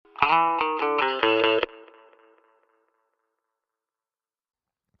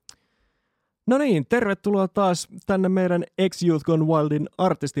No niin, tervetuloa taas tänne meidän X-Youth Gone Wildin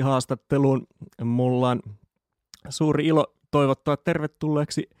artistihaastatteluun. Mulla on suuri ilo toivottaa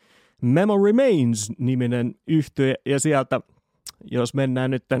tervetulleeksi Memory Remains-niminen yhtye, ja sieltä, jos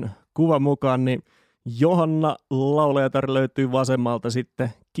mennään nyt kuvan mukaan, niin Johanna laulajatar löytyy vasemmalta, sitten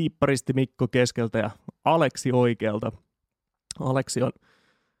kiipparisti Mikko keskeltä ja Aleksi oikealta. Aleksi on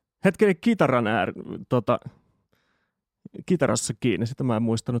hetkinen kitarassa kiinni, sitä mä en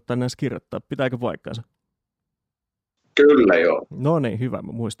muistanut tänne edes kirjoittaa. Pitääkö paikkaansa? Kyllä joo. No niin, hyvä,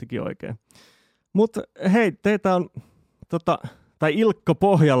 mä muistikin oikein. Mutta hei, teitä on, tai Ilkka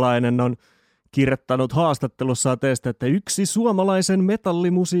Pohjalainen on kirjoittanut haastattelussaan teistä, että yksi suomalaisen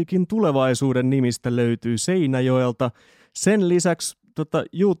metallimusiikin tulevaisuuden nimistä löytyy Seinäjoelta. Sen lisäksi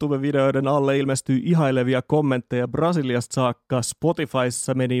YouTube-videoiden alle ilmestyy ihailevia kommentteja Brasiliasta saakka.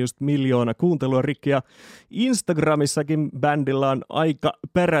 Spotifyssa meni just 1 miljoona kuuntelua rikki ja Instagramissakin bändillä on aika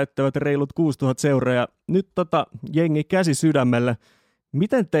päräyttävät reilut 6000 seuraajaa. Nyt jengi käsi sydämelle.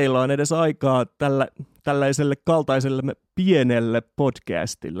 Miten teillä on edes aikaa tällaiselle kaltaiselle pienelle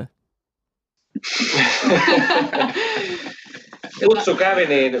podcastille? Kutsu kävi,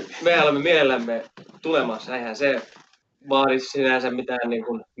 niin me olemme mielellämme tulemassa. Eihän se vaadi sinänsä mitään niin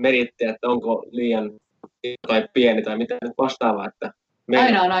kuin merittiä, että onko liian tai pieni tai mitään vastaavaa. Että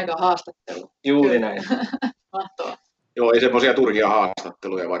aina on aika haastattelu. Juuri näin. Mahtavaa. Joo, ei semmoisia turhia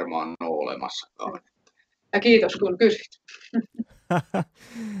haastatteluja varmaan ole olemassakaan. Ja kiitos kun kysyt.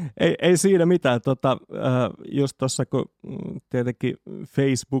 ei siinä mitään. Just tuossa kun tietenkin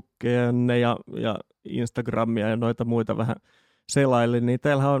Facebookia ja Instagramia ja noita muita vähän selailin, niin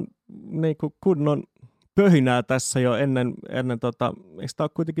teillähän on niin kuin kunnon pöhinää tässä jo ennen eikö tämä ole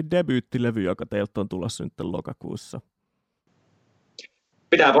kuitenkin debyyttilevy, joka teiltä on tulossa nyt lokakuussa?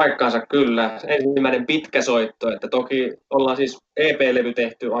 Pitää paikkaansa kyllä. Ensimmäinen pitkä soitto, että toki ollaan siis EP-levy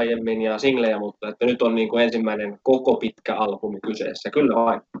tehty aiemmin ja singlejä, mutta että nyt on niin kuin ensimmäinen koko pitkä albumi kyseessä. Kyllä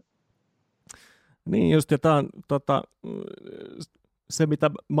vain. Niin just, ja tämä on se,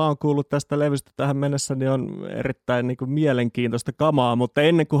 mitä mä oon kuullut tästä levystä tähän mennessä, niin on erittäin niin kuin mielenkiintoista kamaa, mutta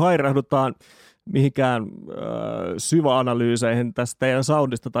ennen kuin hairahdutaan mihinkään syväanalyyseihin tästä teidän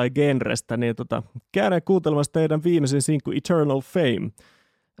soundista tai genrestä, niin käydään kuuntelemassa teidän viimeisin sinkku Eternal Fame.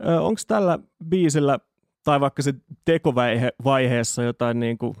 Onko tällä biisillä, tai vaikka se tekovaiheessa jotain,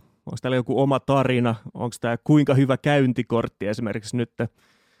 niin kuin, onko täällä joku oma tarina, onko tämä kuinka hyvä käyntikortti esimerkiksi nyt,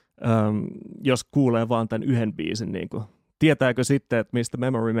 jos kuulee vaan tämän yhden biisin, niin kuin, tietääkö sitten, että mistä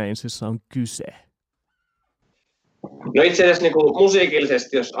Memory Remainsissa on kyse? No itse asiassa niin kuin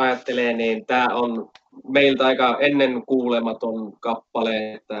musiikillisesti, jos ajattelee, niin tämä on meiltä aika ennen kuulematon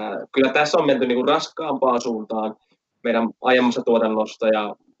kappale. Että kyllä tässä on menty niin kuin raskaampaan suuntaan meidän aiemmassa tuotannosta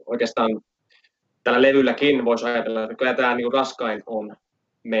ja oikeastaan tällä levylläkin voisi ajatella, että kyllä tämä niin kuin raskain on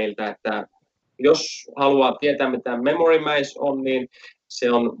meiltä. Että jos haluaa tietää, mitä Memory Maze on, niin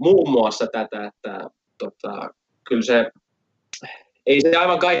se on muun muassa tätä, että kyllä se ei se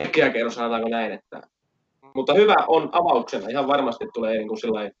aivan kaikkea kerro, sanotaanko näin, että mutta hyvä on avauksena. Ihan varmasti tulee niin kuin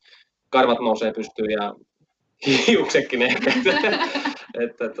sillain, karvat nousee pystyyn ja hiuksetkin ehkä.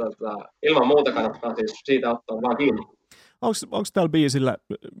 että ilman muuta kannattaa siis siitä ottaa vaan kiinni. Onko tällä biisillä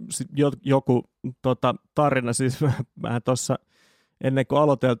joku tarina? Siis vähän tuossa ennen kuin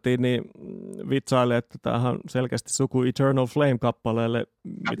aloiteltiin, niin vitsailin, että tämähän on selkeästi suku Eternal Flame-kappaleelle,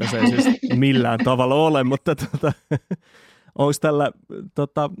 mitä se ei siis millään tavalla ole, mutta onko tällä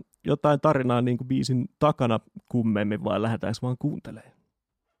jotain tarinaa niin kuin biisin takana kummemmin vai lähdetäänkö vaan kuuntelemaan?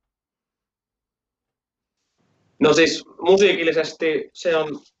 No siis musiikillisesti se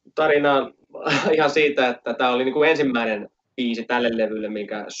on tarina ihan siitä, että tämä oli niin kuin ensimmäinen biisi tälle levylle,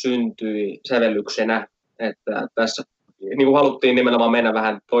 mikä syntyi sävellyksenä. Että tässä niin kuin haluttiin nimenomaan mennä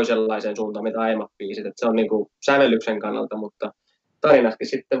vähän toisenlaiseen suuntaan, mitä aiemmat biisit. Että se on niin kuin sävellyksen kannalta, mutta tarinaskin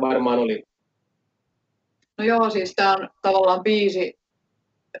sitten varmaan oli. No joo, siis tämä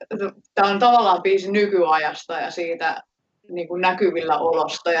on tavallaan biisi nykyajasta ja siitä niin kuin näkyvillä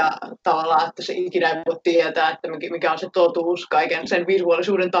olosta ja tavallaan, että se ikinä ei voi tietää, että mikä on se totuus kaiken sen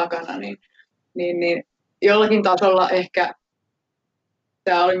visuaalisuuden takana, niin jollakin tasolla ehkä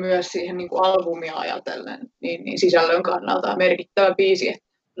tämä oli myös siihen niin kuin albumia ajatellen niin sisällön kannalta merkittävä biisi, että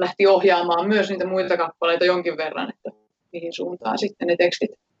lähti ohjaamaan myös niitä muita kappaleita jonkin verran, että mihin suuntaan sitten ne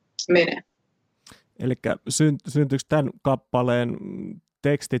tekstit menee. Eli syntyykö tämän kappaleen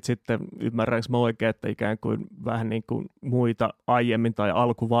tekstit sitten, ymmärränkö mä oikein, että ikään kuin vähän niin kuin muita aiemmin tai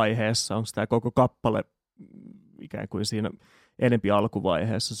alkuvaiheessa, onko tämä koko kappale ikään kuin siinä enempi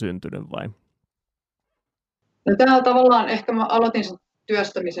alkuvaiheessa syntynyt vai? No tämä tavallaan, ehkä mä aloitin sen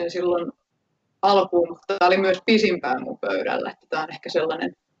työstämisen silloin alkuun, mutta tämä oli myös pisimpään mun pöydällä, että tämä on ehkä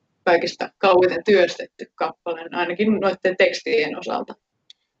sellainen kaikista kauiten työstetty kappale, ainakin noiden tekstien osalta.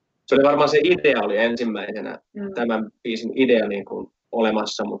 Se oli varmaan se idea oli ensimmäisenä, tämän biisin idea niin kuin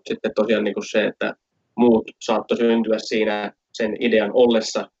olemassa, mutta sitten tosiaan niin kuin se, että muut saattoi syntyä siinä sen idean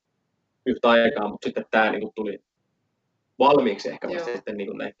ollessa yhtä aikaa, mutta sitten tämä niin kuin tuli valmiiksi ehkä vasta sitten niin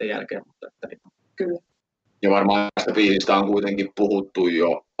kuin näiden jälkeen. Mutta että, niin. Kyllä. Ja varmaan tästä biisistä on kuitenkin puhuttu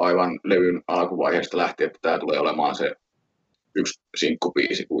jo aivan levyn alkuvaiheesta lähtien, että tämä tulee olemaan se yksi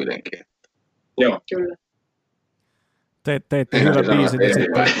sinkkubiisi kuitenkin. Joo. Kyllä. Teitte hyvä biisi.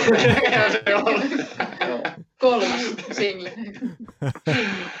 Se on. 3 single.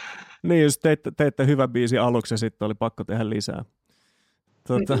 Niin, jos teitte hyvä biisi aluksi ja sitten oli pakko tehdä lisää.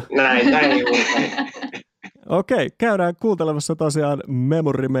 Näin juuri. Okei, käydään kuuntelemassa tosiaan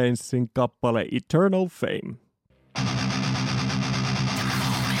Memory Remainsin kappale Eternal Fame.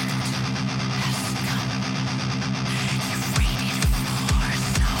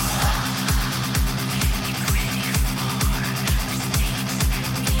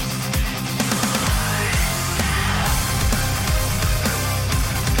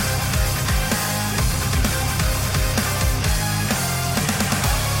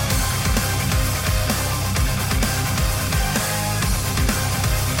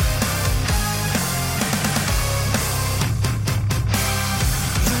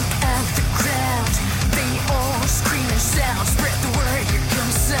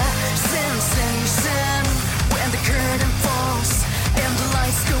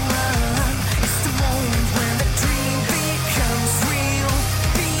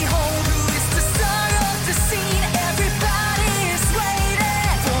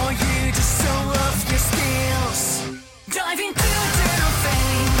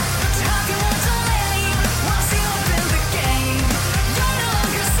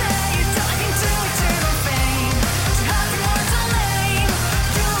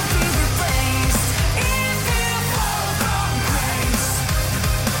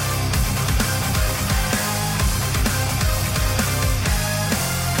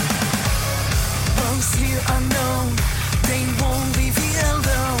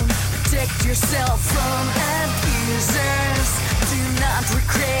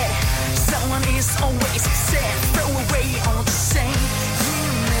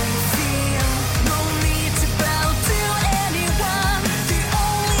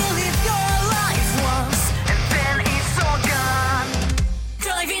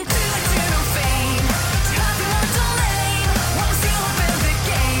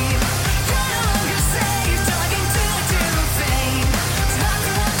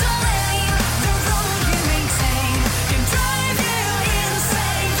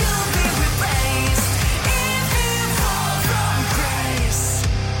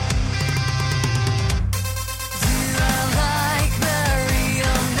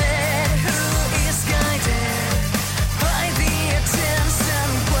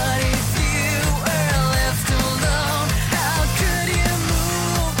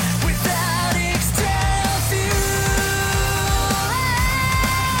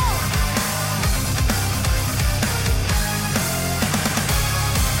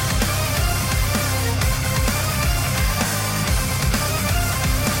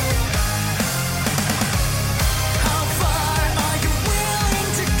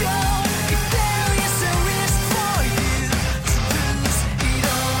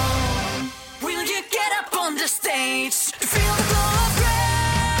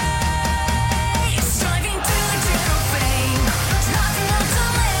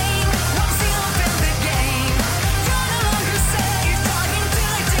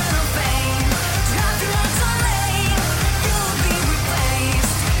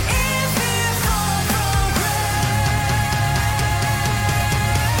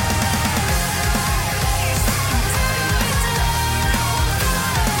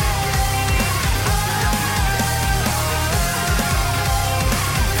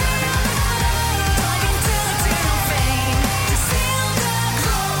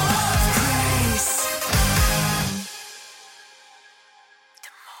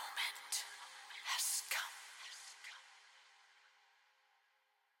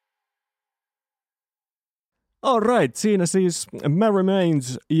 All right, siinä siis Memory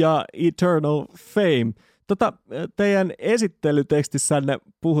Remains ja Eternal Fame. Teidän esittelytekstissänne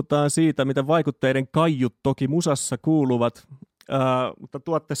puhutaan siitä, miten vaikutteiden kaiut toki musassa kuuluvat, mutta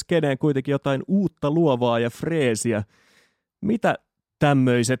tuotte skeneen kuitenkin jotain uutta luovaa ja freesiä. Mitä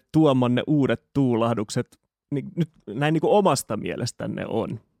tämmöiset tuomanne uudet tuulahdukset nyt näin niin kuin omasta mielestänne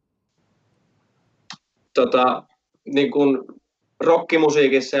on? Niin kuin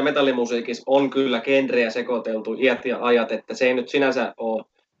rockimusiikissa ja metallimusiikissa on kyllä genrejä sekoiteltu iät ja ajat, että se ei nyt sinänsä ole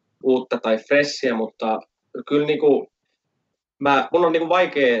uutta tai freshia, mutta kyllä niinku, mun on niinku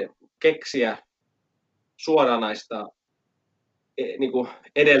vaikea keksiä suoranaista niinku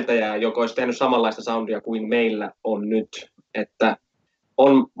edeltäjää, joka olisi tehnyt samanlaista soundia kuin meillä on nyt. Että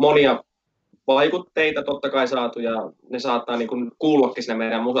on monia vaikutteita totta kai saatu ja ne saattaa niinku kuuluakin siinä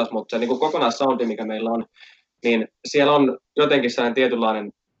meidän musassa, mutta se niinku kokonaissoundi, mikä meillä on, niin siellä on jotenkin sellainen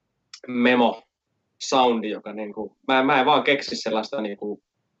tietynlainen memo-soundi, joka niinku, mä en vaan keksi sellaista niinku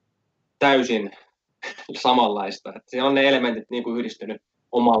täysin samanlaista. Että siellä on ne elementit niinku yhdistynyt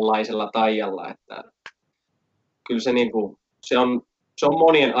omanlaisella taijalla, että kyllä se, niinku, se on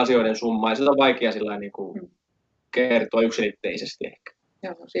monien asioiden summa ja sitä on vaikea sillä niinku kertoa yksiselitteisesti ehkä.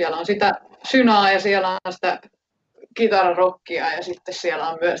 Joo, siellä on sitä synaa ja siellä on sitä kitararokkia ja sitten siellä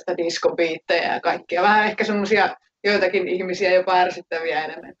on myös sitä diskobiittejä ja kaikkia. Vähän ehkä semmoisia joitakin ihmisiä jopa ärsyttäviä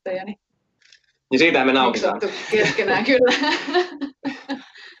elementtejä. Niin siitä me nautitaan. Keskenään kyllä.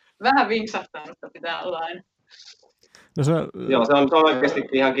 Vähän vinksahtanutta pitää olla aina. No Joo, se on oikeasti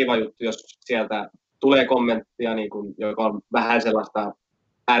ihan kiva juttu, jos sieltä tulee kommenttia, niin kuin, joka on vähän sellaista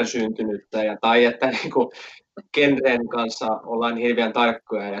ärsyyntynyttä, tai että niin kuin, genren kanssa ollaan hirveän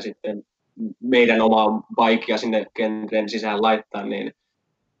tarkkoja ja sitten meidän oma on vaikea sinne genren sisään laittaa, niin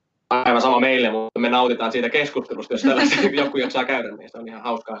aivan sama meille, mutta me nautitaan siitä keskustelusta, jos tällaista joku jaksaa käydä, niin se on ihan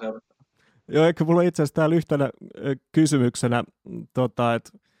hauskaa seurata. Joo, eikö mulla itse asiassa täällä yhtenä kysymyksenä,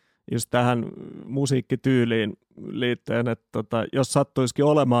 että just tähän musiikkityyliin liittyen, että jos sattuisikin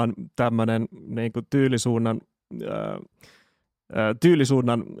olemaan tämmöinen niin kuin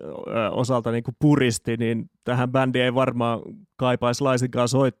tyylisuunnan osalta niin kuin puristi, niin tähän bändiin ei varmaan kaipaisi laisinkaan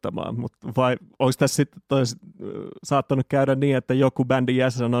soittamaan, mutta vai onko tässä sitten saattanut käydä niin, että joku bändin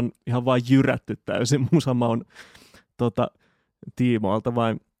jäsen on ihan vain jyrätty täysin musamaun tiimoilta,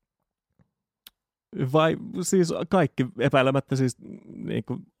 vai siis kaikki epäilemättä siis niin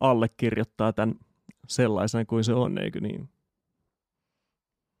kuin allekirjoittaa tämän sellaisen kuin se on, eikö niin?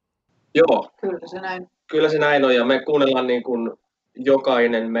 Joo, kyllä se näin on ja me kuunnellaan niin kuin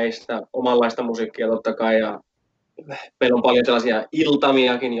jokainen meistä omanlaista musiikkia totta kai ja meillä on paljon sellaisia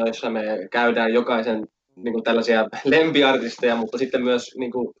iltamiakin, joissa me käydään jokaisen niin kuin tällaisia lempiartisteja, mutta sitten myös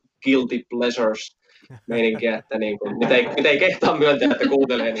niin kuin guilty pleasures meininkiä, että niin kuin, mitä ei kehtaa myöntää, että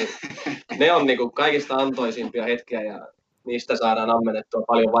kuuntelee, niin ne on niin kuin kaikista antoisimpia hetkiä ja niistä saadaan ammennettua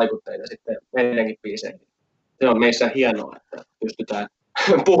paljon vaikutteita sitten meidänkin biiseihin. Se on meissä hienoa, että pystytään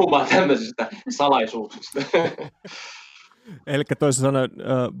puhumaan tämmöisistä salaisuuksista. Eli toisin sanoen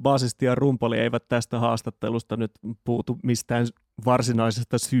basisti ja rumpali eivät tästä haastattelusta nyt puutu mistään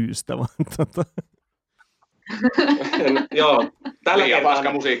varsinaisesta syystä, vaan Joo, tällä liian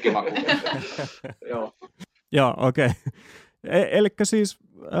paska musiikkimaku. Joo, okei. Eli siis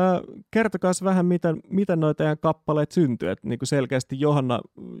kertokaa vähän, miten nuo teidän kappaleet syntyy. Niin kuin selkeästi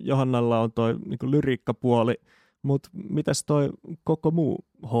Johannalla on toi niin kuin lyriikkapuoli, mutta mitäs toi koko muu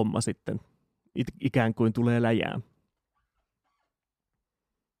homma sitten ikään kuin tulee läjään?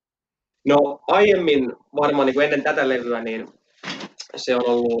 No aiemmin, varmaan niin kuin ennen tätä levyä, niin se on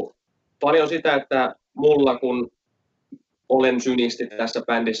ollut paljon sitä, että mulla kun olen synisti tässä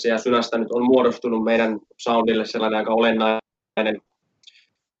bändissä ja synästä nyt on muodostunut meidän soundille sellainen aika olennainen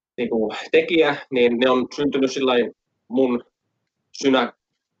niin kuin tekijä, niin ne on syntynyt sillai mun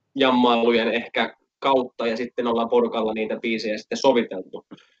synäjammailujen ehkä kautta ja sitten ollaan porukalla niitä biisejä sitten soviteltu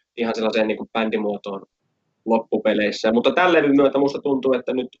ihan sellaiseen niin kuin bändimuotoon loppupeleissä. Mutta tämän levyn myötä musta tuntuu,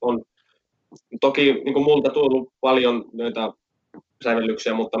 että nyt on toki niin kuin multa tullut paljon noita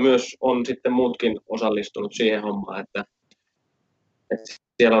sävellyksiä, mutta myös on sitten muutkin osallistunut siihen hommaan, että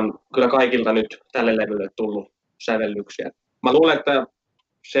siellä on kyllä kaikilta nyt tälle levylle tullut sävellyksiä. Mä luulen, että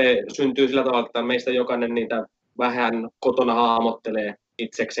se syntyy sillä tavalla, että meistä jokainen niitä vähän kotona hahmottelee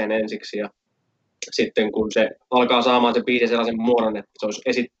itsekseen ensiksi ja sitten kun se alkaa saamaan se biisi sellaisen muodon, että se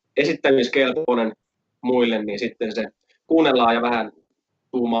olisi esittämiskelpoinen muille, niin sitten se kuunnellaan ja vähän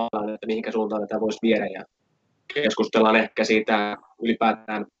tuumaillaan, että mihinkä suuntaan tätä voisi viedä ja keskustellaan ehkä siitä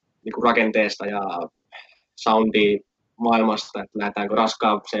ylipäätään niin kuin rakenteesta ja soundia maailmasta, että lähdetäänkö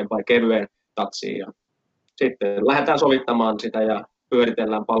raskaaseen vai kevyen tatsiin ja sitten lähdetään sovittamaan sitä ja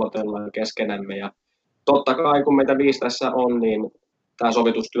pyöritellään, pallotellaan keskenämme ja totta kai kun meitä 5 tässä on, niin tämä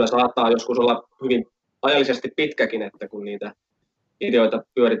sovitustyö saattaa joskus olla hyvin ajallisesti pitkäkin, että kun niitä ideoita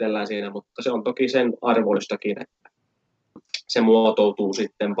pyöritellään siinä, mutta se on toki sen arvoistakin, että se muotoutuu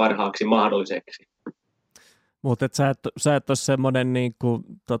sitten parhaaksi mahdolliseksi. Mutta sä et ole semmoinen niinku,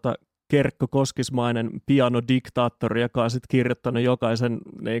 Kerkko Koskismainen pianodiktaattori, joka on sitten kirjoittanut jokaisen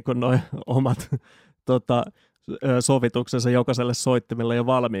niinku, noi omat sovituksensa jokaiselle soittimelle jo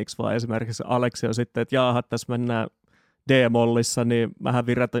valmiiksi, vaan esimerkiksi Aleksi on sitten, että jaaha, tässä mennään D-mollissa, niin mähän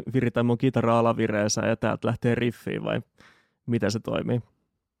viritän mun kitara alavireensä ja täältä lähtee riffiin, vai miten se toimii?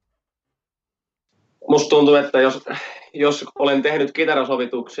 Musta tuntuu, että jos olen tehnyt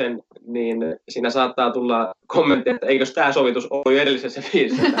kitarasovituksen, niin siinä saattaa tulla kommentti, että eikös tämä sovitus ollut jo edellisessä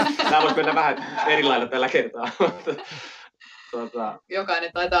biisissä. Tämä voisi mennä vähän eri lailla tällä kertaa.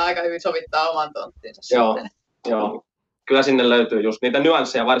 Jokainen taitaa aika hyvin sovittaa oman tonttinsa sitten. Joo. Kyllä sinne löytyy just niitä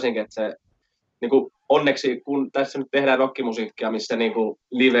nyansseja varsinkin, että se niin kuin onneksi kun tässä nyt tehdään rockimusiikkia, missä niin kuin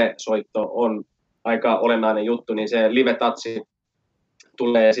live-soitto on aika olennainen juttu, niin se live-tatsi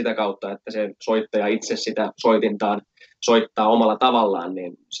tulee sitä kautta, että se soittaja itse sitä soitintaan soittaa omalla tavallaan,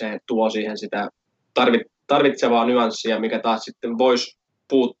 niin se tuo siihen sitä tarvitsevaa nyanssia, mikä taas sitten voisi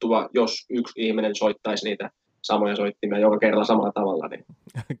puuttua, jos yksi ihminen soittaisi niitä samoja soittimia joka kerralla samalla tavalla. Niin.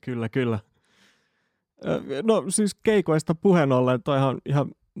 Kyllä. No siis keikoista puheen ollen, toihan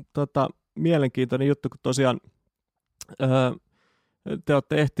ihan mielenkiintoinen juttu, kun tosiaan te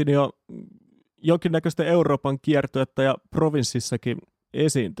olette ehtineet jo jonkinnäköistä Euroopan kiertuetta ja provinssissakin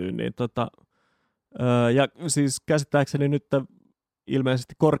esiintyy, niin ja siis käsittääkseni nyt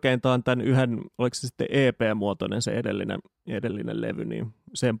ilmeisesti korkeintaan tämän yhden, oliko se sitten EP-muotoinen se edellinen levy, niin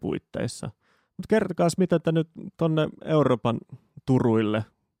sen puitteissa. Mutta kertokaas, miten te nyt tonne Euroopan turuille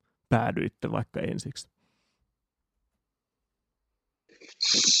päädyitte vaikka ensiksi?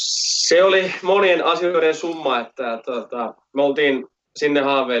 Se oli monien asioiden summa, että me oltiin sinne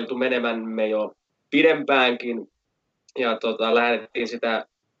haaveiltu menevämme jo pidempäänkin ja lähdettiin sitä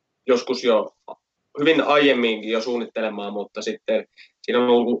joskus jo hyvin aiemminkin jo suunnittelemaan, mutta sitten siinä on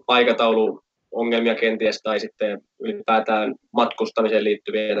ollut aikatauluongelmia kenties tai sitten ylipäätään matkustamiseen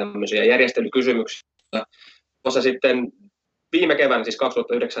liittyviä tämmöisiä järjestelykysymyksiä. Tuossa sitten viime keväänä, siis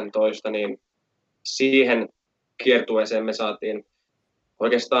 2019, niin siihen kiertueeseen me saatiin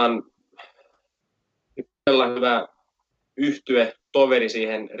oikeastaan hyvä yhtye toveri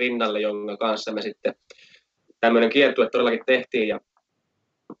siihen rinnalle, jonka kanssa me sitten tämmöinen kiertue todellakin tehtiin. Ja,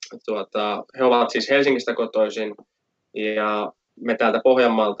 he ovat siis Helsingistä kotoisin ja me täältä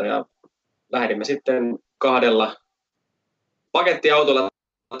Pohjanmaalta ja lähdimme sitten 2 pakettiautolla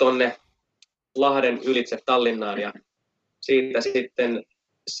tonne Lahden ylitse Tallinnaan ja siitä sitten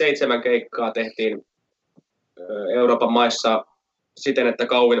 7 keikkaa tehtiin Euroopan maissa siten, että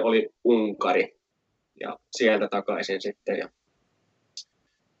kauin oli Unkari ja sieltä takaisin sitten. Ja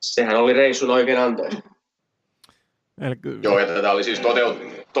sehän oli reissun oikein antoisa. Joo, ja tätä oli siis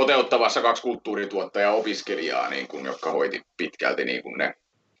toteuttavassa 2 kulttuurituottaja-opiskelijaa, niin kun, jotka hoiti pitkälti niin kun ne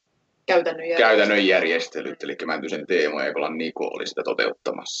käytännön järjestelyt. Eli Mäntysen Teemo ja Ekolan Niko oli sitä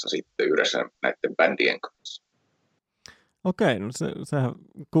toteuttamassa sitten yhdessä näiden bändien kanssa. Okei, no sehän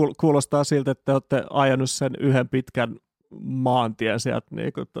kuulostaa siltä, että te olette ajanut sen yhden pitkän maantien sieltä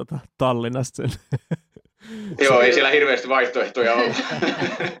niin kuin, Tallinnasta sen. Joo, ei siellä hirveästi vaihtoehtoja ole.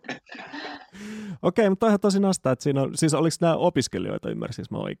 Okei, mutta ihan tosi nastaa, että siinä on, siis oliko nämä opiskelijoita, ymmärsinkö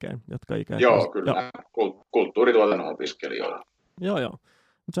mä oikein? Jotka ikään Joo, kyllä, kulttuurituotannon opiskelijoita. Joo,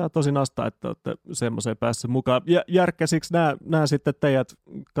 mutta se on tosi nastaa, että olette semmoiseen päässeet mukaan. Järkkäsikö nämä sitten teidät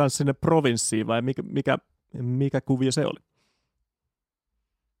kanssa sinne provinssiin vai mikä kuvio se oli?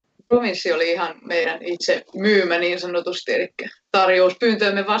 Provinssi oli ihan meidän itse myymä niin sanotusti, eli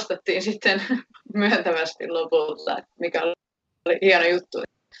tarjouspyyntöön me vastattiin sitten myöntävästi lopulta, mikä oli hieno juttu.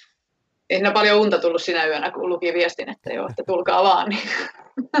 Ei siinä paljon unta tullut sinä yönä, kun luki viestin, että joo, että tulkaa vaan. Niin.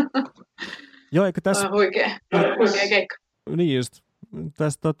 Joo, eikö tässä... Huikea keikka. Niin just.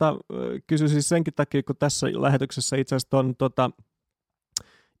 Tässä kysyisin senkin takia, kun tässä lähetyksessä itse asiassa tuon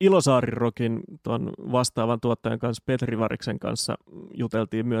Ilosaari-rokin tuon vastaavan tuottajan kanssa, Petri Variksen kanssa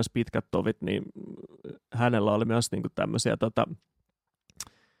juteltiin myös pitkät tovit, niin hänellä oli myös niinku tämmöisiä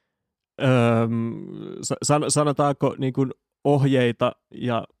sanotaanko niinku ohjeita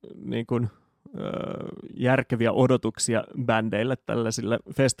ja niinku, järkeviä odotuksia bändeille tällaisille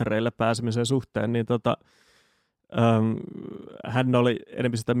festareille pääsemisen suhteen, niin hän oli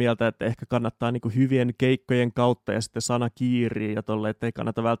enemmän sitä mieltä, että ehkä kannattaa niinku hyvien keikkojen kautta ja sitten sana kiiriin ja tolle, että ei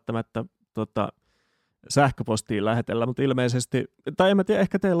kannata välttämättä sähköpostiin lähetellä, mutta ilmeisesti, tai en mä tiedä,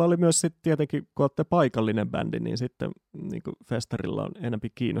 ehkä teillä oli myös sitten tietenkin, kun olette paikallinen bändi, niin sitten niinku festarilla on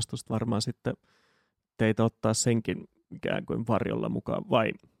enemmän kiinnostusta varmaan sitten teitä ottaa senkin ikään kuin varjolla mukaan,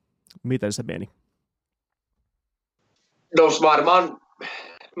 vai miten se meni? No varmaan,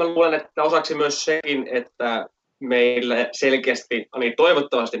 mä luulen, että osaksi myös sekin, että meillä selkeästi, niin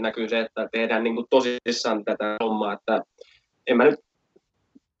toivottavasti näkyy se, että tehdään niin kuin tosissaan tätä hommaa, että en mä nyt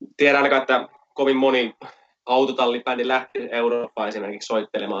tiedä ainakaan, että kovin moni autotallibändi lähti Eurooppaan esimerkiksi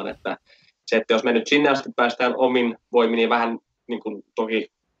soittelemaan, että se, että jos me nyt sinne asti päästään omin voimin, niin vähän niin kuin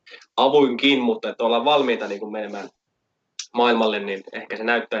toki avuinkin, mutta että ollaan valmiita niin kuin menemään maailmalle, niin ehkä se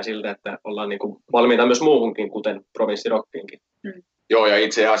näyttää siltä, että ollaan niin kuin valmiita myös muuhunkin, kuten provinssirockiinkin. Joo, ja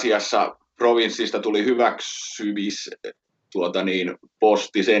itse asiassa provinssista tuli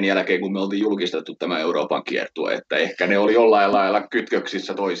posti sen jälkeen, kun me oltiin julkistettu tämä Euroopan kiertue, että ehkä ne oli jollain lailla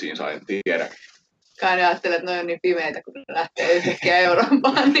kytköksissä toisiinsa, en tiedä. Kai ne ajattelee, että ne on niin pimeitä, kun ne lähtee yhtäkkiä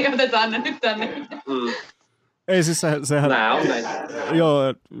Eurooppaan, niin otetaan ne nyt tänne. Ei siis sehän... Nää on näin. Joo,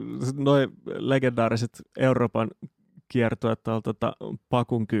 noi legendaariset Euroopan kiertueet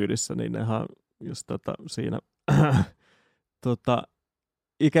Pakun kyydissä, niin nehän just siinä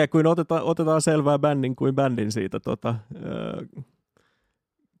ikään kuin otetaan selvää bändin kuin bändin siitä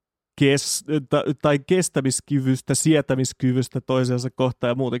tai kestämiskyvystä, sietämiskyvystä toisiansa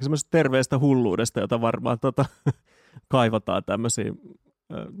kohtaan ja muutenkin semmoisesta terveestä hulluudesta, jota varmaan kaivataan tämmöisiin,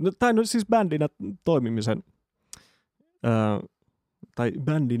 tai no siis bändinä toimimisen, tai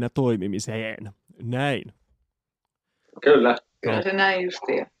bändinä toimimiseen, näin. Kyllä. Kyllä se näin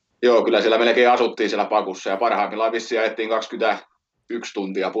justiin. Joo, kyllä siellä melkein asuttiin siellä Pakussa ja parhaimmillaan vissiin ajettiin 21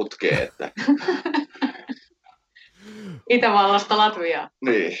 tuntia putkeen, että... Itävallasta Latviaan.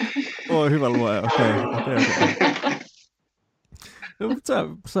 Niin. Oi, hyvä luoja, okei. No,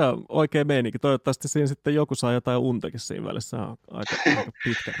 se on oikein meininki. Toivottavasti siinä sitten joku saa jotain untakin siinä välissä. Se on aika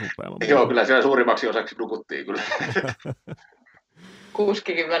pitkä rupeama. Joo, kyllä siellä suurimmaksi osaksi nukuttiin kyllä.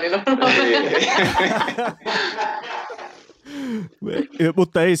 Kuskikin välillä.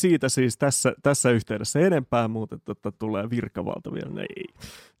 Mutta ei siitä siis tässä yhteydessä enempää, muuten tulee virkavalta vielä. Ei.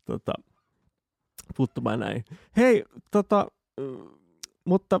 Puuttumaan näin. Hei,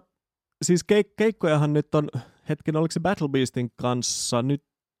 mutta siis keikkojahan nyt on, oliko se Battle Beastin kanssa, nyt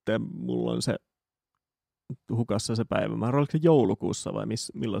mulla on se hukassa se päivä, oliko se joulukuussa vai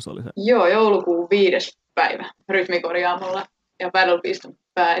milloin se oli se? Joo, joulukuun 5. päivä Rytmikorjaamolla ja Battle Beast on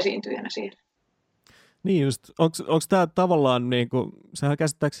pääesiintyjänä siinä. Niin just, onko tämä tavallaan, niinku, sehän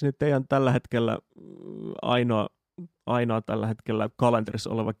käsittääkseni teidän tällä hetkellä ainoa tällä hetkellä kalenterissa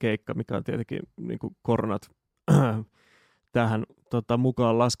oleva keikka, mikä on tietenkin niin kuin koronat tähän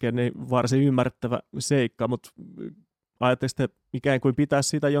mukaan laskea, niin varsin ymmärrettävä seikka, mutta ajatteko te ikään kuin pitää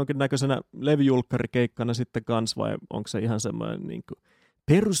sitä jonkinnäköisenä levyjulkkarikeikkana sitten kanssa, vai onko se ihan semmoinen niin kuin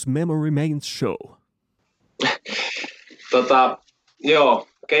perus Memory Main Show? Joo,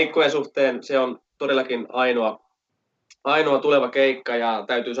 keikkojen suhteen se on todellakin ainoa tuleva keikka, ja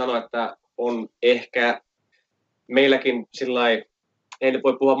täytyy sanoa, että on ehkä meilläkin sillai, en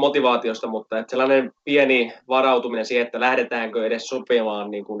voi puhua motivaatiosta, mutta että sellainen pieni varautuminen siihen, että lähdetäänkö edes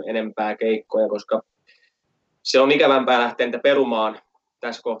sopimaan niin kuin enempää keikkoja, koska se on ikävämpää lähteä niitä perumaan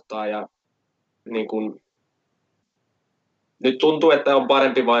tässä kohtaa. Ja niin kuin, nyt tuntuu, että on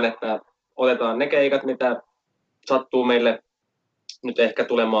parempi vain, että otetaan ne keikat, mitä sattuu meille nyt ehkä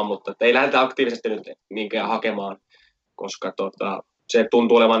tulemaan, mutta ei lähdetä aktiivisesti nyt niinkään hakemaan, koska se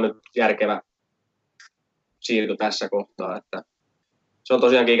tuntuu olevan nyt järkevä siirto tässä kohtaa, että se on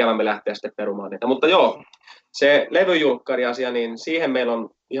tosiaankin ikävämpi lähteä sitten perumaan niitä. Mutta joo, se levyjulkkari-asia, niin siihen meillä on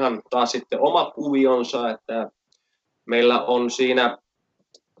ihan taas sitten oma kuvionsa, että meillä on siinä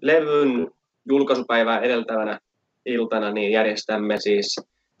levyn julkaisupäivää edeltävänä iltana, niin järjestämme siis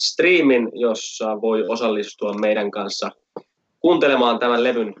striimin, jossa voi osallistua meidän kanssa kuuntelemaan tämän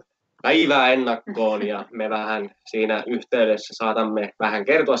levyn päivää ennakkoon, ja me vähän siinä yhteydessä saatamme vähän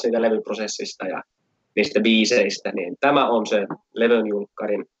kertoa siitä levyprosessista ja niistä biiseistä, niin tämä on se levyn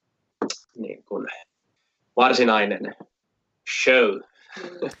julkkarin niin kuin varsinainen show.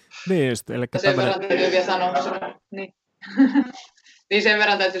 Niin just, eli sen verran täytyy vielä sanoa, niin sen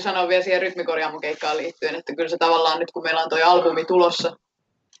verran täytyy sanoa vielä siihen Rytmikorjaamokeikkaan liittyen, että kyllä se tavallaan nyt kun meillä on toi albumi tulossa,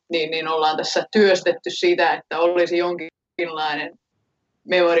 niin ollaan tässä työstetty sitä, että olisi jonkinlainen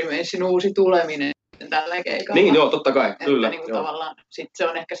Memory Mainsin uusi tuleminen tällä keikalla. Niin joo, totta kai, että kyllä. Niin tavallaan sit se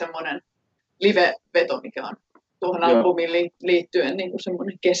on ehkä semmoinen live-veto, mikä on tuohon albumiin liittyen niin kuin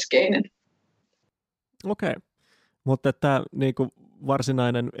semmoinen keskeinen. Okei, mutta tämä niin kuin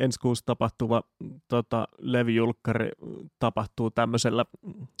varsinainen ensi kuussa tapahtuva levyjulkkari tapahtuu tämmöisellä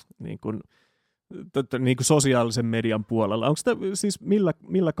niin kuin sosiaalisen median puolella. Onko tämä siis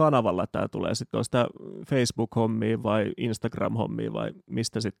millä kanavalla tämä tulee? Sitten on sitä Facebook-hommia vai Instagram-hommia vai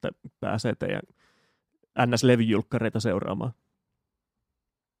mistä sitten pääsee teidän NS-levyjulkkareita seuraamaan?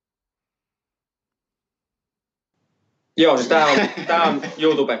 Joo, siis tämä on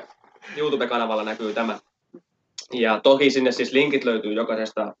YouTube-kanavalla näkyy tämä. Ja toki sinne siis linkit löytyy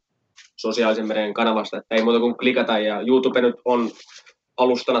jokaisesta sosiaalisen median kanavasta, että ei muuta kuin klikata. Ja YouTube nyt on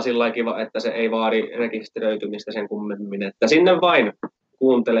alustana sillä kiva, että se ei vaadi rekisteröitymistä sen kummemmin. Että sinne vain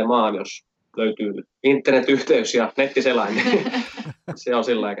kuuntelemaan, jos löytyy internetyhteys ja nettiselain, niin se on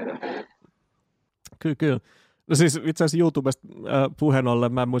sillä aikaa. Kyllä. No siis itse asiassa YouTubesta puheen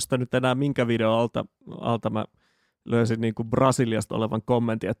ollen, mä en muista nyt enää minkä video alta mä löysin niin kuin Brasiliasta olevan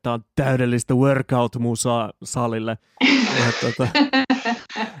kommentin, että tämä on täydellistä workout-musaa salille.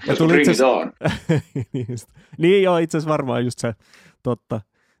 Ja tuli itse asiassa... niin joo, itse asiassa varmaan just se,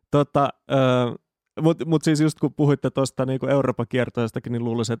 totta. Mutta siis just kun puhuitte tuosta niin Euroopan kiertoistakin, niin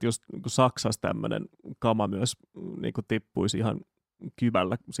luulisin, että just niin Saksassa tämmöinen kama myös niin tippuisi ihan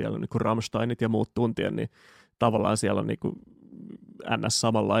kyvällä, siellä niin kuin Rammsteinit ja muut tuntien, niin tavallaan siellä on niin kuin ns.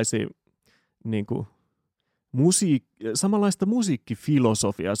 Samanlaisia niin kuin samanlaista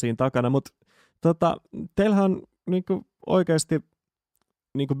musiikkifilosofiaa siinä takana, mutta teillähän on niin kuin oikeasti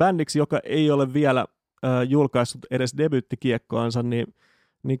niin kuin bändiksi, joka ei ole vielä julkaissut edes debyyttikiekkoansa,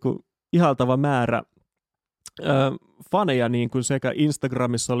 niin kuin ihaltava määrä faneja, niin kuin sekä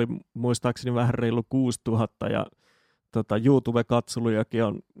Instagramissa oli muistaakseni vähän reilu 6000 ja YouTube-katselujakin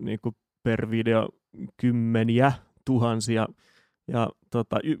on niin kuin per video kymmeniä tuhansia. Ja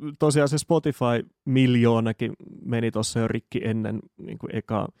tosiaan se Spotify-miljoonakin meni tuossa jo rikki ennen niin kuin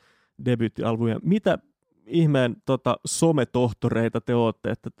ekaa debyyttialbumia. Mitä ihmeen sometohtoreita te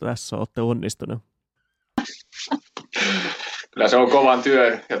olette, että tässä olette onnistunut? Kyllä se on kovan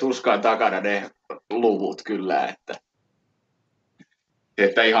työn ja tuskan takana ne luvut kyllä,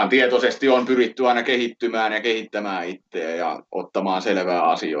 että ihan tietoisesti on pyritty aina kehittymään ja kehittämään itseä ja ottamaan selvää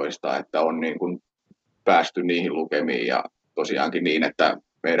asioista, että on niin kuin päästy niihin lukemiin ja tosiaankin niin, että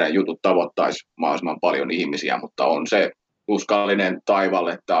meidän jutut tavoittaisi mahdollisimman paljon ihmisiä, mutta on se tuskallinen taival,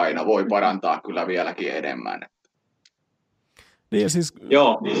 että aina voi parantaa kyllä vieläkin enemmän. Niin siis...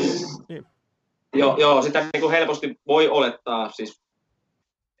 Joo. Niin. Joo, sitä niin kuin helposti voi olettaa. Siis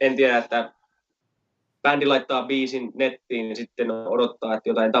en tiedä, että bändi laittaa biisin nettiin ja sitten odottaa, että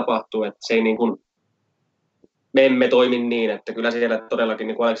jotain tapahtuu. Että se ei niin kuin, me emme toimi niin, että kyllä siellä todellakin,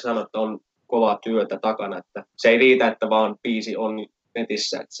 niin kuin Aleksi sanoi, että on kovaa työtä takana. Että se ei riitä, että vaan biisi on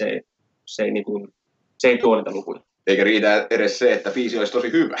netissä, että se ei tuo niitä lukuja. Eikä riitä edes se, että biisi olisi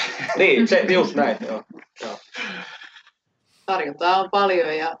tosi hyvä. Niin, se just näin. Joo. Tarjontaa on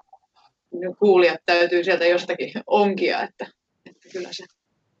paljon ja kuulijat täytyy sieltä jostakin onkia, että kyllä se.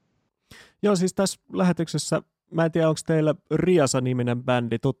 Joo, siis tässä lähetyksessä, mä en tiedä, onko teillä Riasa-niminen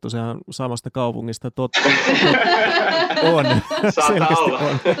bändi tuttu, sehän on samasta kaupungista totta. On, selkeästi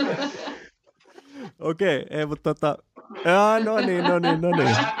on. Okei, ei, mutta no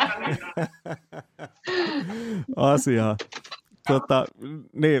niin. Asiaa.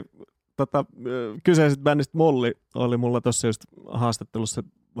 Kyseiset bändistä Molli oli mulla tuossa just haastattelussa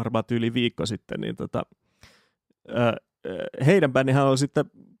varmaan yli viikko sitten, niin heidän bändihän oli sitten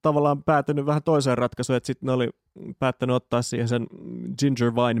tavallaan päätynyt vähän toiseen ratkaisuun, että sitten ne oli päättänyt ottaa siihen sen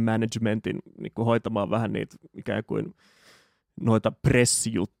Ginger Wine Managementin niin kuin hoitamaan vähän niitä ikään kuin noita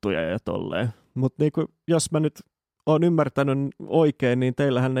pressijuttuja ja tolleen. Mutta niin jos mä nyt olen ymmärtänyt oikein, niin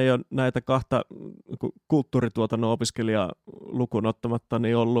teillähän ei ole näitä kahta kulttuurituotannon opiskelijaa lukuun ottamatta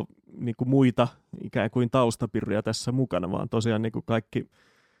niin ollut niin kuin muita ikään kuin taustapirjoja tässä mukana, vaan tosiaan niin kuin kaikki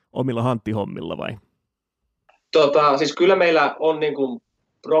omilla hanttihommilla vai? Siis kyllä meillä on niin kuin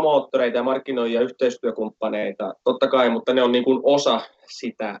promoottoreita ja markkinoijia, yhteistyökumppaneita, totta kai, mutta ne on niin kuin osa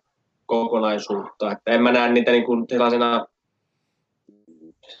sitä kokonaisuutta. Että en mä näe niitä niin kuin sellaisena,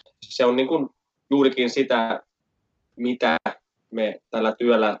 se on niin kuin juurikin sitä, mitä me tällä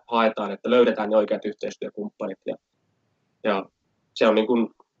työllä haetaan, että löydetään ne oikeat yhteistyökumppanit. Ja se on niin kuin,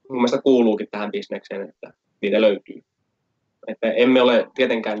 mun mielestä kuuluukin tähän bisnekseen, että niitä löytyy. Että emme ole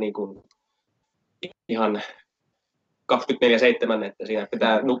tietenkään niin kuin ihan 24/7, että siinä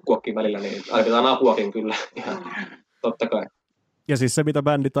pitää nukkuakin välillä, niin tarvitaan apuakin kyllä, ihan totta kai. Ja siis se, mitä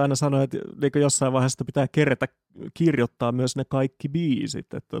bändit aina sanoo, että jossain vaiheessa pitää kerätä kirjoittaa myös ne kaikki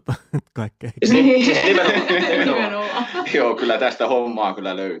biisit, että kaikkea. Nimenomaan. Joo, kyllä tästä hommaa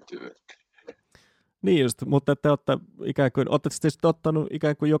kyllä löytyy. Niin just, mutta te olette ikään kuin, olette sitten ottanut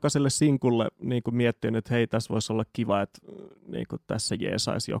ikään kuin jokaiselle sinkulle niin kuin miettinyt, että hei, tässä voisi olla kiva, että niin kuin tässä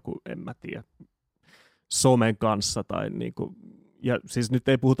jeesaisi joku, en mä tiedä, somen kanssa tai niin kuin, ja siis nyt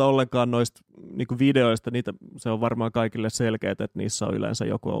ei puhuta ollenkaan noista niin kuin videoista, niitä, se on varmaan kaikille selkeää, että niissä on yleensä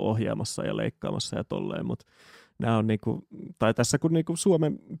joku ohjaamassa ja leikkaamassa ja tolleen, mutta nämä on niin kuin, tai tässä kun niin kuin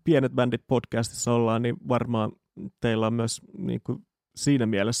Suomen pienet bändit podcastissa ollaan, niin varmaan teillä on myös niin kuin siinä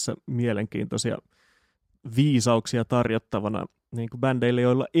mielessä mielenkiintoisia viisauksia tarjottavana niin kuin bändeille,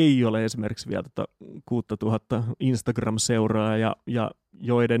 joilla ei ole esimerkiksi vielä 6000 Instagram-seuraajaa ja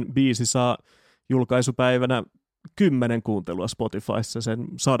joiden biisi saa julkaisupäivänä 10 kuuntelua Spotifyssa sen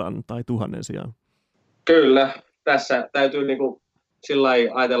 100 tai 1000 sijaan. Kyllä, tässä täytyy niinku sillä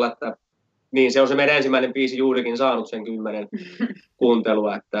lailla ajatella, että niin se on se meidän ensimmäinen biisi juurikin saanut sen 10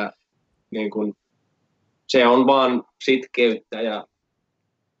 kuuntelua, että niin kun, se on vaan sitkeyttä ja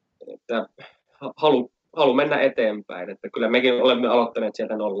että halu mennä eteenpäin. Että kyllä mekin olemme aloittaneet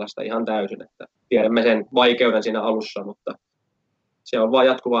sieltä nollasta ihan täysin, että tiedämme sen vaikeuden siinä alussa, mutta se on vaan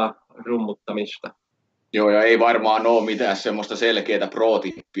jatkuvaa rummuttamista. Joo, ja ei varmaan ole mitään semmoista selkeää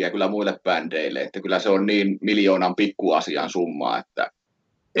pro-tippiä kyllä muille bändeille, että kyllä se on niin miljoonan pikkuasian summa, että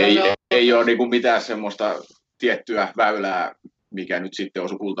ei ole niinku mitään semmoista tiettyä väylää, mikä nyt sitten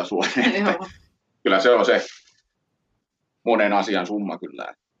osui kultasuoneen. Kyllä se on se monen asian summa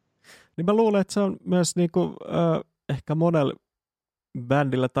kyllä. Niin mä luulen, että se on myös niinku, ehkä monella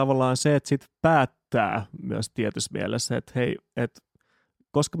bändillä tavallaan se, että sit päättää myös tietyssä mielessä, että hei,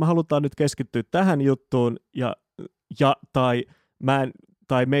 koska me halutaan nyt keskittyä tähän juttuun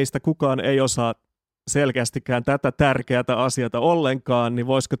tai meistä kukaan ei osaa selkeästikään tätä tärkeää asiaa ollenkaan, niin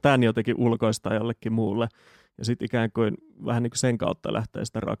voisiko tämän jotenkin ulkoistaa jollekin muulle ja sitten ikään kuin vähän niin kuin sen kautta lähteä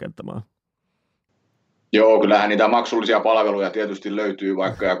sitä rakentamaan. Joo, kyllähän niitä maksullisia palveluja tietysti löytyy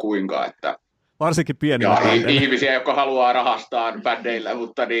vaikka ja kuinka, että varsinkin pienillä ihmisiä, jotka haluaa rahastaa bändeillä,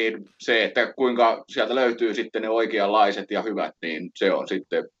 mutta niin se, että kuinka sieltä löytyy sitten ne oikeanlaiset ja hyvät, niin se on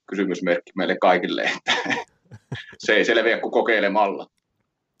sitten kysymysmerkki meille kaikille, että se ei selviä kuin kokeilemalla.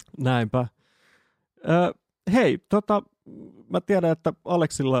 Näinpä. Hei, mä tiedän, että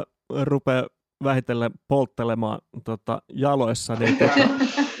Aleksilla rupeaa vähitellen polttelemaan jaloissa, niin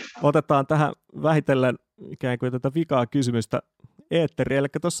otetaan tähän vähitellen ikään kuin tätä vikaa kysymystä eetteriin. Eli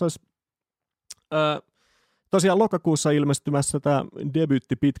tuossa olisi tosiaan lokakuussa ilmestymässä tämä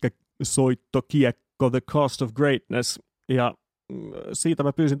debyytti pitkä soittokiekko The Cost of Greatness, ja siitä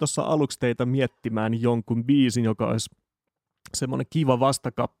mä pyysin tuossa aluksi teitä miettimään jonkun biisin, joka olisi semmoinen kiva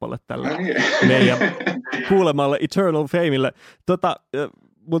vastakappale tälle meidän kuulemalle Eternal Fameille.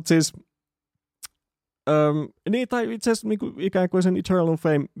 Mutta siis niin, tai itse asiassa niin ikään kuin sen Eternal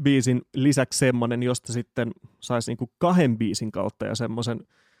Fame-biisin lisäksi semmoinen, josta sitten saisi niin 2 biisin kautta ja semmoisen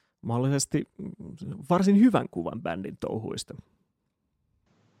mahdollisesti varsin hyvän kuvan bändin touhuista.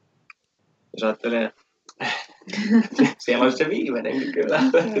 Jos ajattelee, siellä olisi se viimeinenkin kyllä.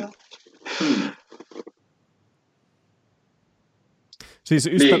 Siis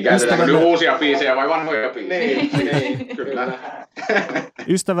käytetäänkö uusia biisejä vai vanhoja biisejä? Niin, kyllä.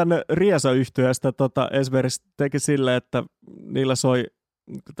 Ystävänne Riesa-yhtyeestä esimerkiksi teki silleen, että niillä soi,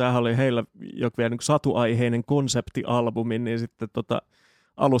 tämähän oli heillä joku vielä niin satuaiheinen konseptialbumi, niin sitten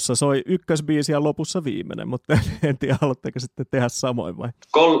alussa soi ykkösbiisi ja lopussa viimeinen, mutta en tiedä, haluatteko sitten tehdä samoin vai?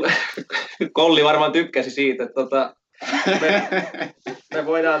 Kolli varmaan tykkäsi siitä, että me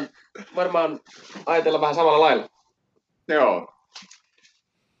voidaan varmaan ajatella vähän samalla lailla. Joo.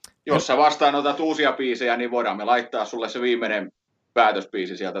 Jos sä vastaanotat uusia biisejä, niin voidaan me laittaa sulle se viimeinen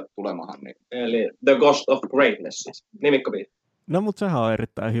päätösbiisi sieltä tulemahan. Niin. Eli The Ghost of Greatness, siis nimikkobiisi. No, mutta sehän on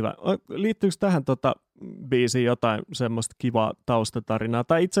erittäin hyvä. Liittyykö tähän biisiin jotain semmoista kivaa taustatarinaa?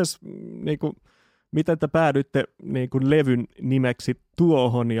 Tai itse asiassa, niin kuin, miten te päädyitte niin kuin levyn nimeksi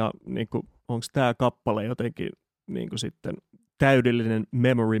tuohon, ja niin kuin, onko tämä kappale jotenkin niin kuin sitten täydellinen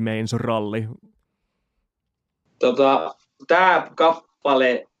Memory Mains-ralli? Tämä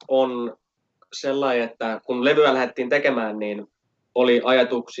kappale on sellainen, että kun levyä lähdettiin tekemään, niin oli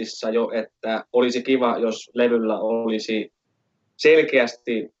ajatuksissa jo, että olisi kiva, jos levyllä olisi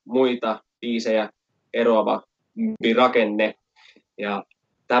selkeästi muita biisejä eroava rakenne. Ja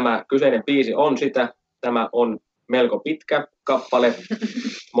tämä kyseinen biisi on sitä. Tämä on melko pitkä kappale,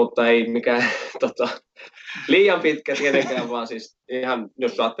 mutta ei mikään liian pitkä tietenkään, vaan siis ihan,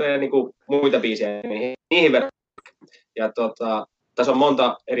 jos ajattelee niinku muita biisejä, niin niihin verran. Ja tässä on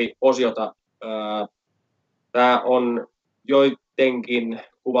monta eri osiota. Tämä on joidenkin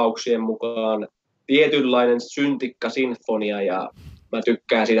kuvauksien mukaan tietynlainen syntikka-sinfonia, ja mä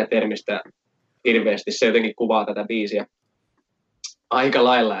tykkään siitä termistä hirveästi. Se jotenkin kuvaa tätä biisiä aika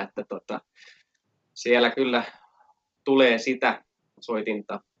lailla, että siellä kyllä tulee sitä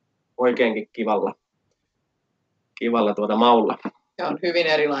soitinta oikeinkin kivalla maulla. Ja on hyvin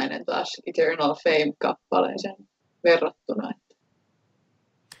erilainen taas Eternal Fame-kappaleeseen verrattuna.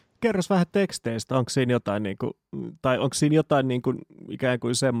 Kerros vähän teksteistä, onko siinä jotain, ikään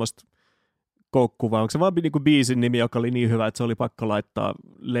kuin semmoista koukkuvaa, onko se vaan niin kuin biisin nimi, joka oli niin hyvä, että se oli pakko laittaa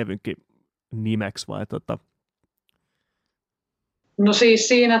levynkin nimeksi vai No siis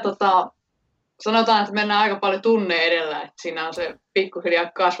siinä sanotaan, että mennään aika paljon tunne edellä, että siinä on se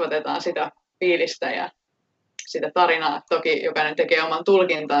pikkuhiljaa kasvatetaan sitä fiilistä ja sitä tarinaa. Toki jokainen tekee oman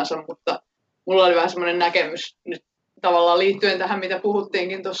tulkintansa, mutta mulla oli vähän semmoinen näkemys nyt tavallaan liittyen tähän, mitä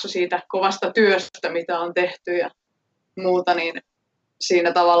puhuttiinkin tuossa siitä kovasta työstä, mitä on tehty ja muuta, niin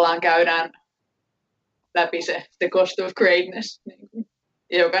siinä tavallaan käydään läpi se The Cost of Greatness.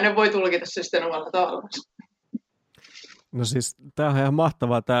 Ja jokainen voi tulkita se sitten omalla tavallaan. No siis tämähän on ihan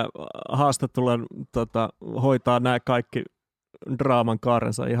mahtavaa, tämä haastattelun hoitaa nämä kaikki draaman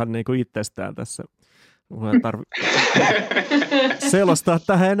kaarensa ihan niin kuin itsestään tässä. Mun ei tarvitse selostaa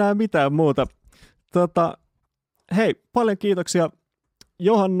tähän enää mitään muuta. Hei, paljon kiitoksia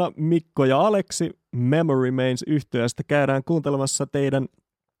Johanna, Mikko ja Aleksi Memory Mains -yhtyeestä. Käydään kuuntelemassa teidän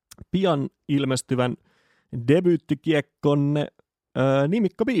pian ilmestyvän debyyttikiekkonne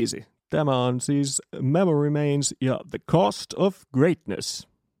nimikkobiisi. Tämä on siis Memory Mains ja The Cost of Greatness.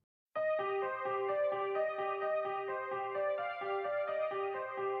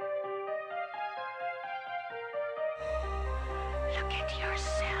 Look at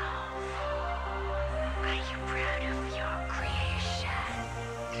yourself. Are you proud of your creation?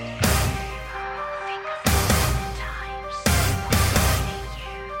 Think of the times when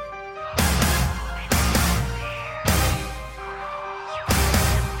you and there. You will blow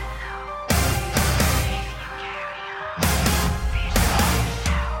if you carry on with yourself.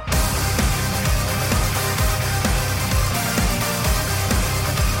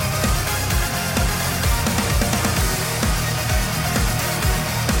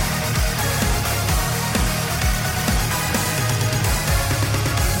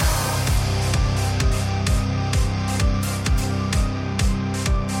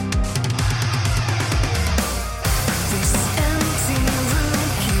 This empty room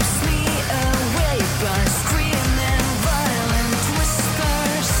keeps me awake by screaming violent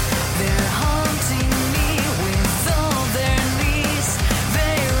whispers. They're haunting me with all their needs.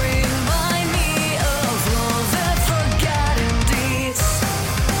 They remind me of all the forgotten deeds.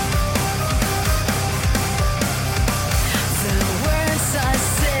 The words I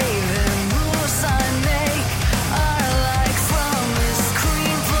say, the moves I make are like from a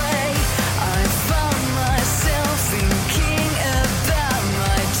screenplay. I found myself thinking about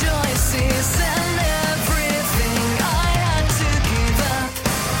my choices and everything I had to give up.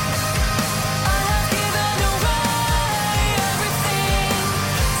 I have given away everything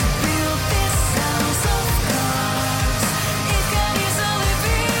to build this house of cards. It can easily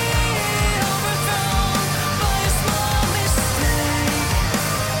be overthrown by a small mistake.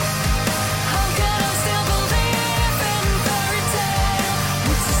 How can I still believe in fairy tale,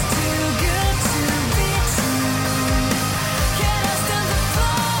 which is too good to be true? Can I stand the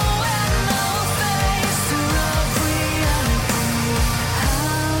flow and no face to of reality?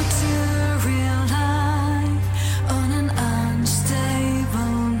 How to real life on an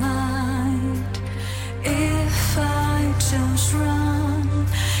unstable night? If I chose wrong,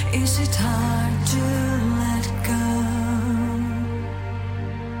 is it hard to